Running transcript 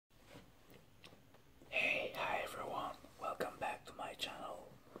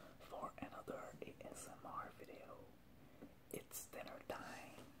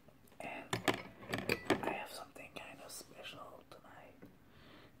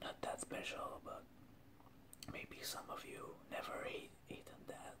special, but maybe some of you never eaten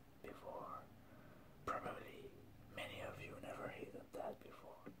that before. Probably many of you never eaten that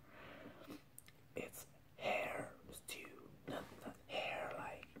before. It's hare stew, not hair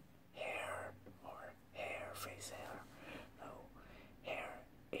like hair or hair, face hair. No, hare,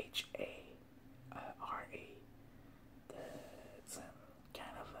 Hare. It's a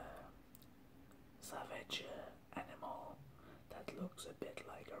kind of a savage animal that looks a bit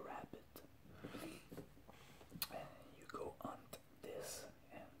like a rabbit. And you go hunt this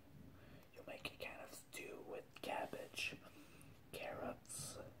and you make a kind of stew with cabbage,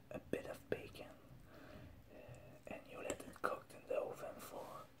 carrots, a bit of bacon, and you let it cook in the oven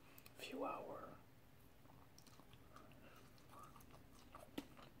for a few hours.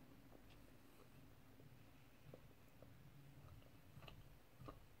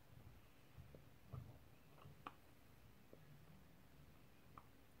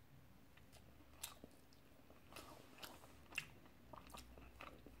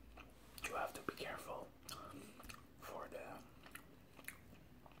 You have to be careful for the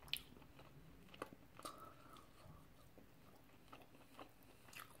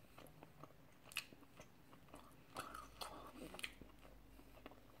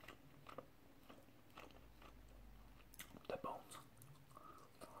bones.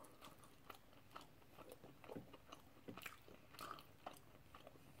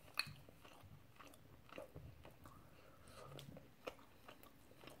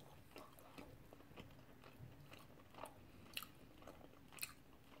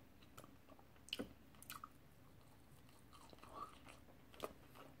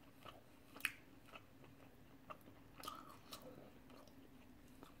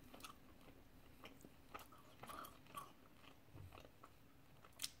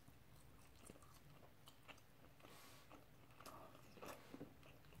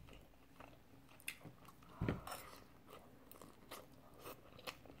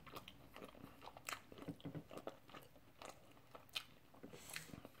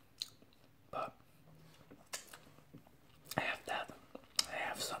 But I have that. I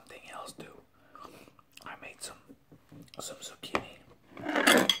have something else too. I made some zucchini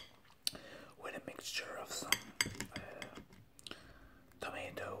with a mixture of some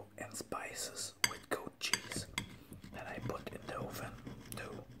tomato and spices with goat cheese that I put in the oven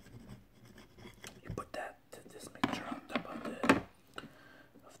too. You put this mixture on top of the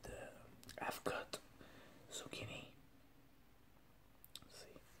half cut zucchini.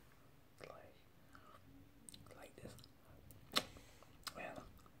 See, like this. And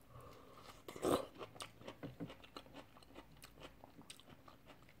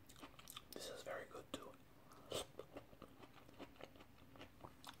this is very good too.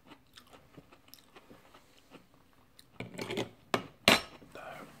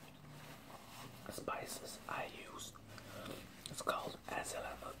 The spices I used, it's called hazelnut.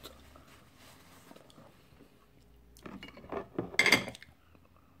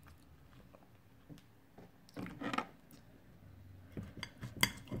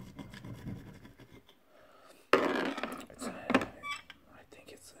 I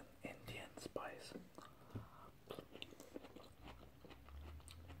think it's an Indian spice.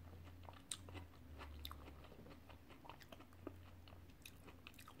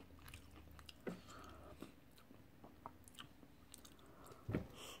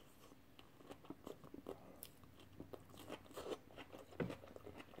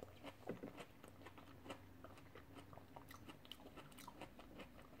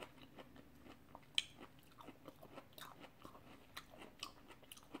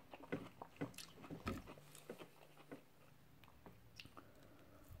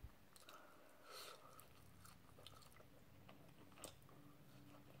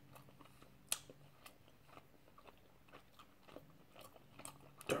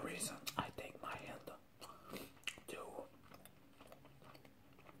 The reason I take my hand to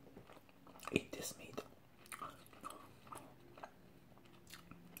eat this meat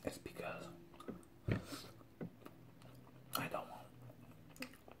is because I don't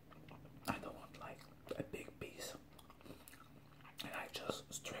want like a big piece, and I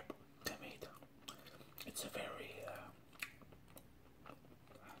just strip the meat. It's a very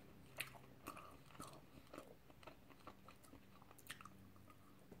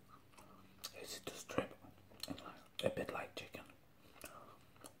easy to strip, and a bit like chicken.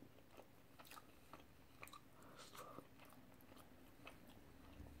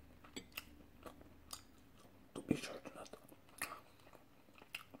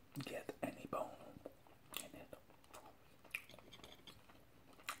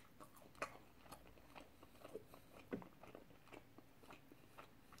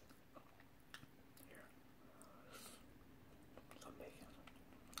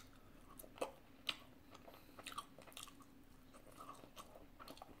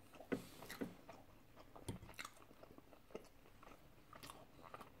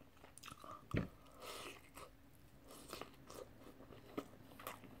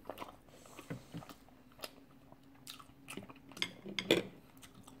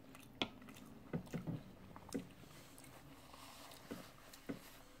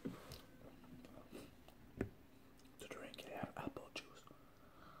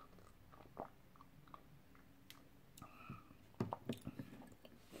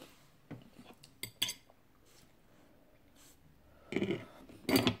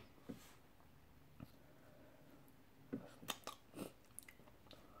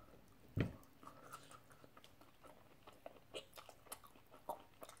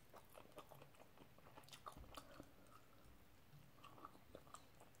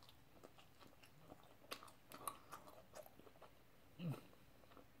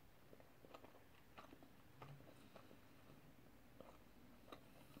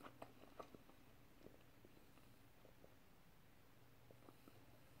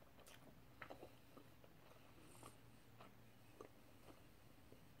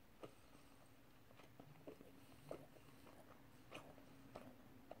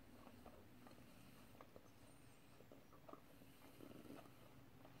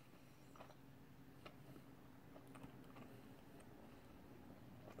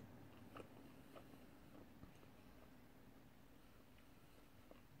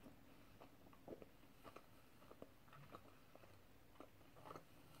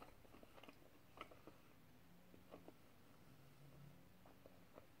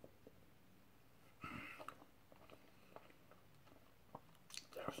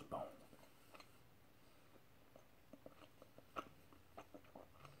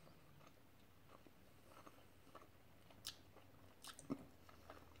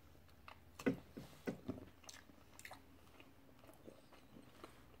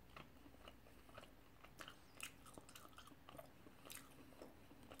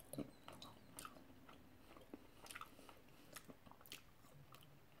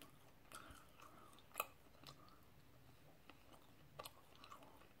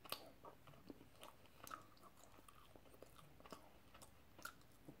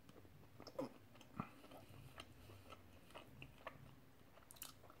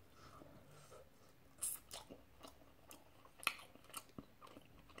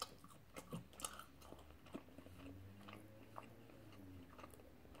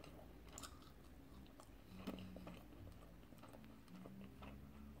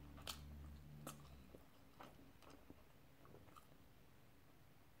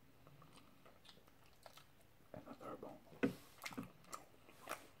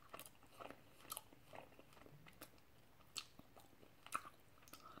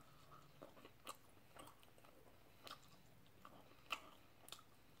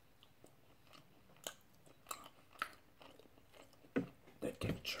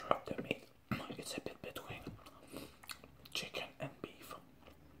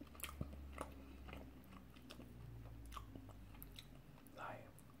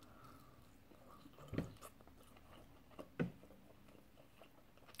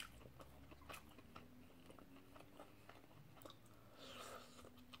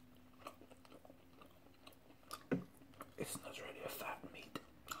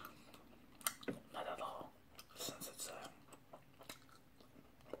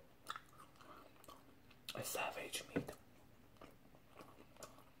 savage meat.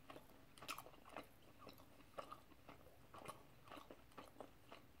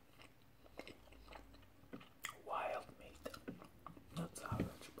 Wild meat. Not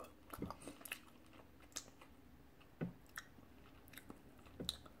savage, but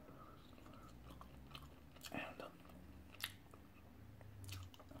and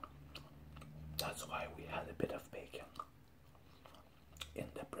that's why we had a bit of bacon in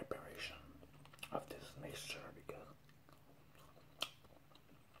the preparation of this mixture, because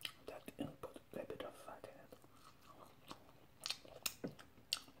that input a bit of fat in it,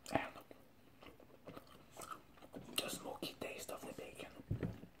 and the smoky taste of the bacon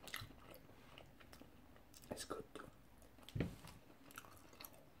is good too.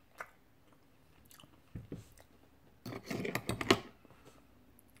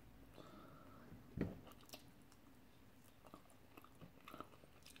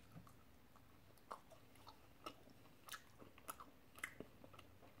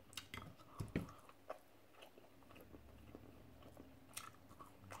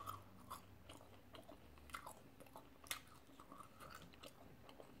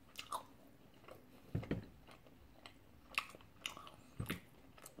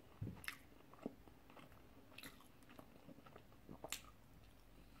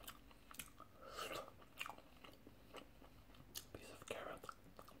 Piece of carrot.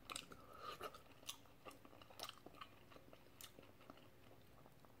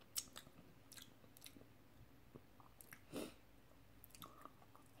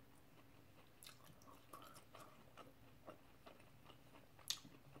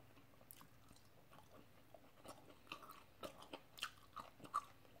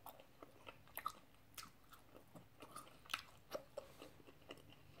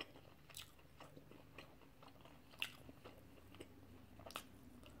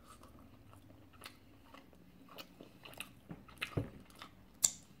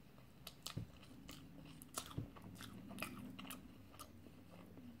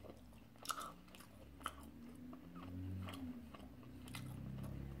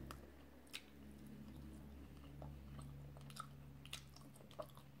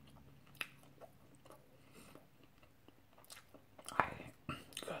 I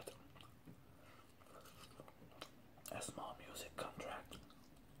got a small music contract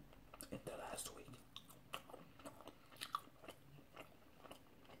in the last week.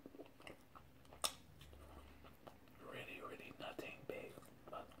 Really nothing big,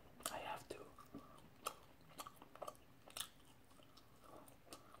 but I have to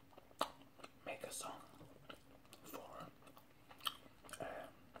make a song for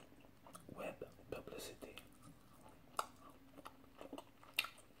web publicity.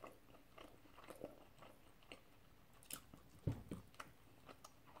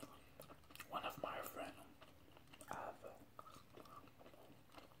 One of my friends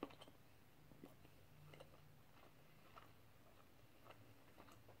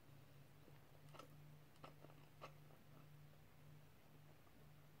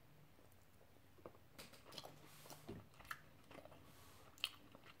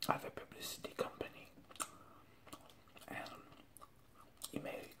have a publicity company, and he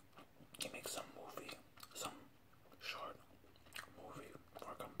makes some movie, some short movie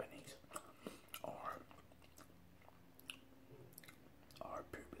for companies or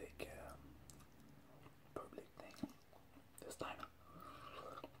public thing. This time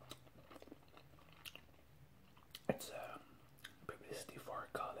it's publicity for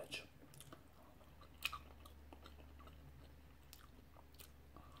college.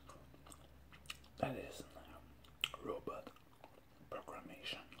 That is robot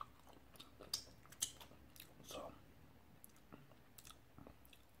programmation. So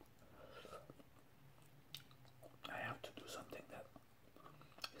I have to do something that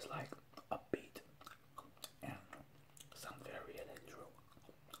is like upbeat and sound very electro.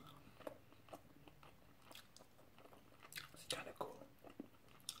 It's kind of cool.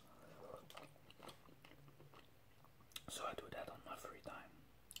 So I do that on my free time.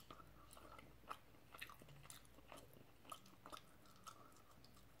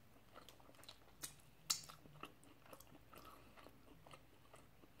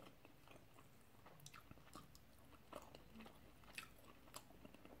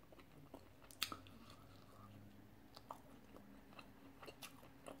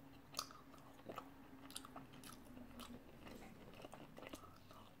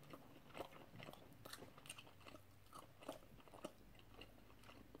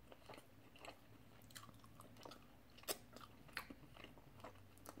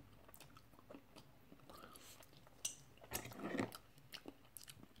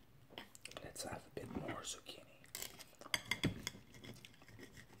 Let's have a bit more more zucchini.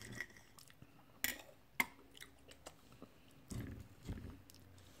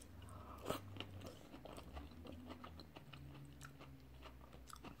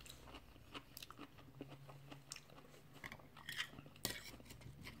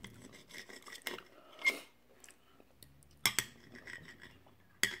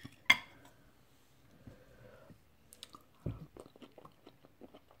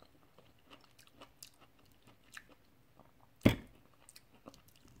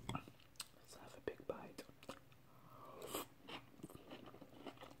 Let's have a big bite.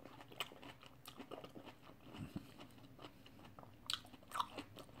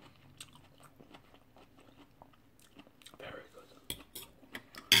 Very good.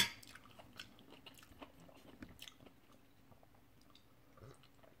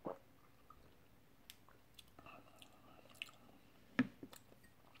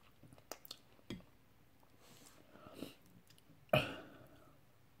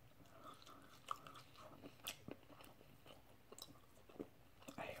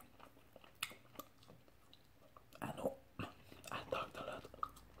 I know I talked a lot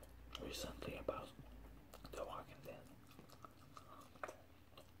recently about The Walking Dead,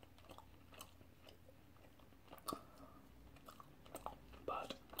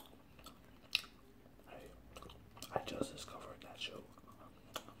 but I just discovered that show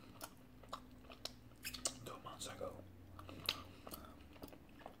 2 months ago.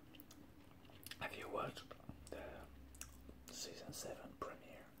 Have you watched the season 7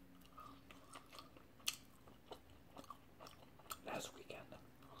 premiere last weekend?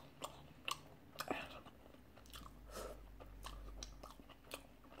 And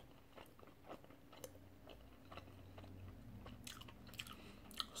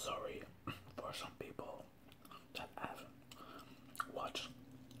sorry for some people that haven't watched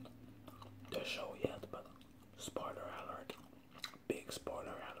the show yet, but spoiler alert, big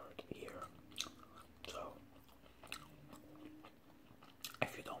spoiler alert here. So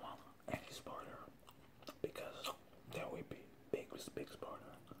if you don't want any spoiler, because there will be big spoiler,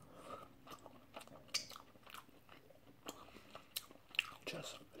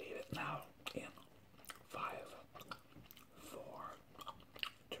 just leave it now in 5, 4,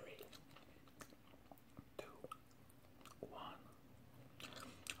 3, 2, 1.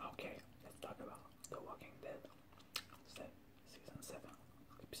 Okay, let's talk about The Walking Dead, season 7,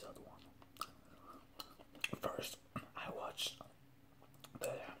 episode 1. First, I watched the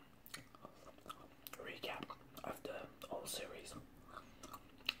recap of the whole series.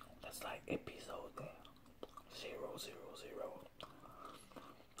 That's like episode 000.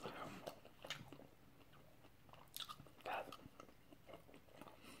 That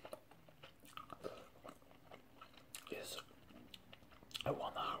is a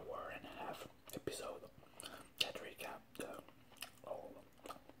 1 hour and a half episode that recap the whole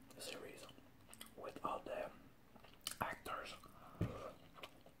series with all the actors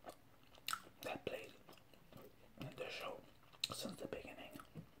that played in the show since the beginning.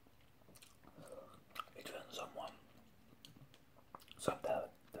 Even some that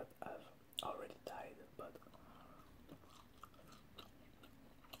have already died, but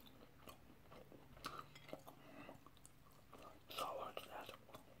so I watched that.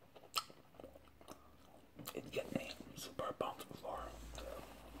 It get me super pumped for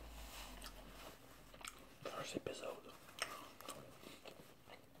the first episode.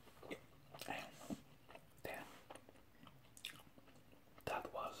 And then that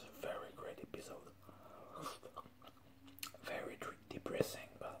was a very great episode. Very depressing,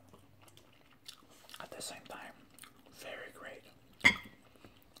 but at the same time, very great.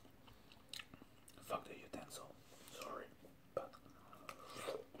 Fuck the utensil. Sorry, but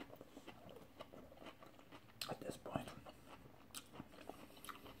at this point,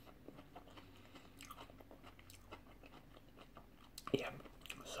 yeah.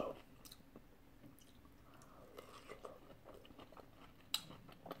 So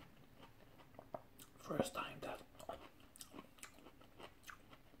first time that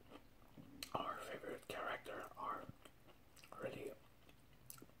our favorite character are really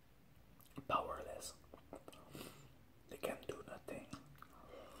powerless. They can do nothing.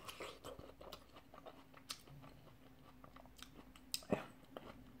 And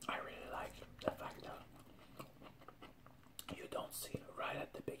I really like the fact that you don't see right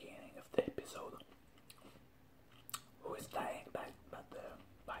at the beginning of the episode who is dying by the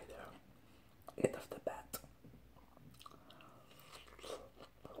hit of the bat.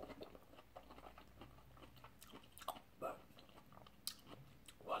 But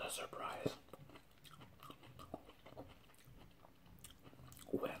what a surprise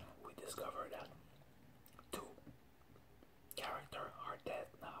when we discover that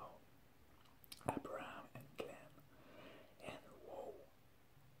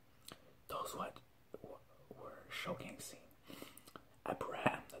shocking scene.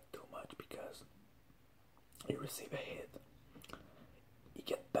 Abraham not too much because he received a hit. He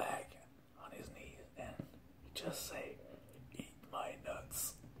get back on his knees and just say, "Eat my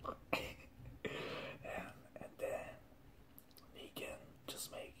nuts," and then he can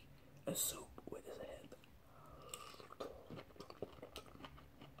just make a soup with his head.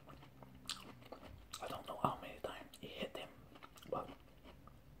 I don't know how many times he hit him, but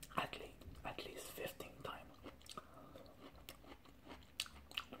at least 15 times.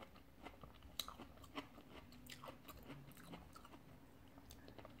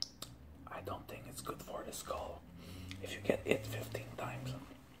 I don't think it's good for the skull if you get hit 15 times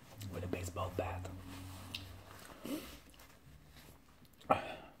with a baseball bat.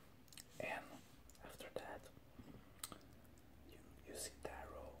 And after that, you see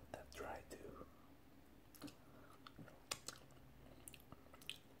Taro that tried to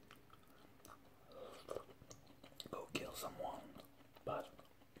go kill someone, but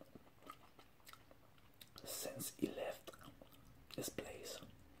since he left his place,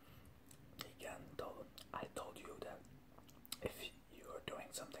 he can told, "I told you that if you are doing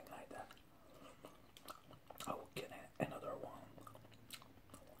something like that, I will get another one.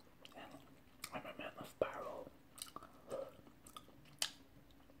 And I'm a man of power."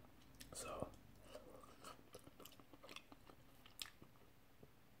 So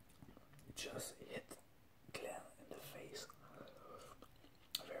he just hit Glenn in the face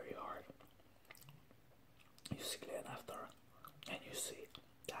very hard. You see Glenn after, and you see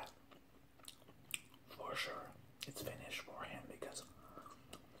that for sure it's finished for him because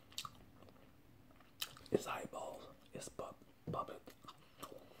his eyeballs is popped.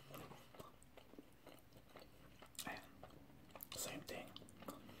 And same thing,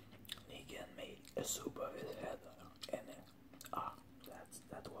 Negan made a soup of his head, and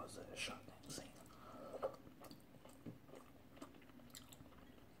that was a shocking scene.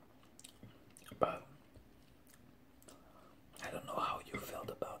 But I don't know how you felt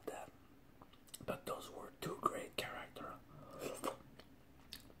about that, but those were two great characters.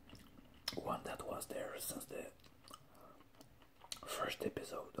 One that was there since the first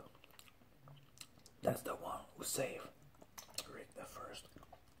episode. That's the one who saved Rick the first.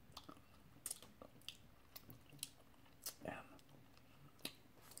 And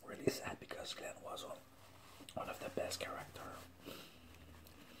really sad because Glenn was one of the best characters.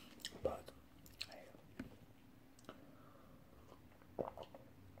 But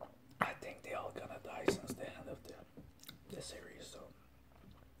I think they all gonna die since the end of the series, so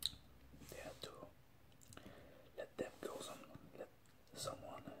they have to let them go let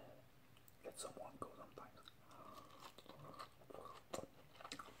someone go sometimes.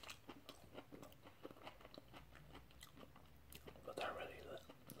 But I really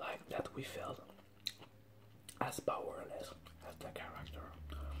like that we felt as powerless as the character,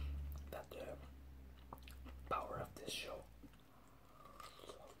 that the power of this show.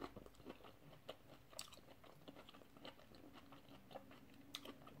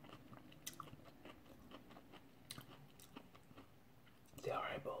 They are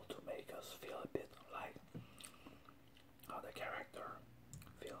able to make us feel a bit like how the character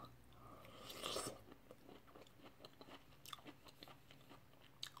feel.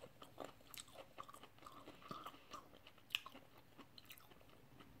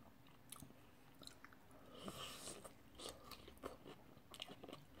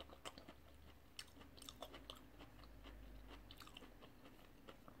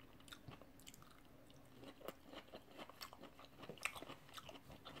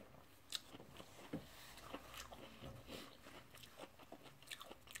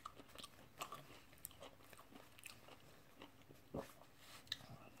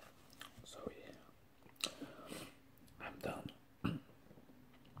 So yeah, I'm done.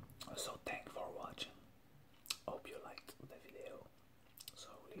 So thank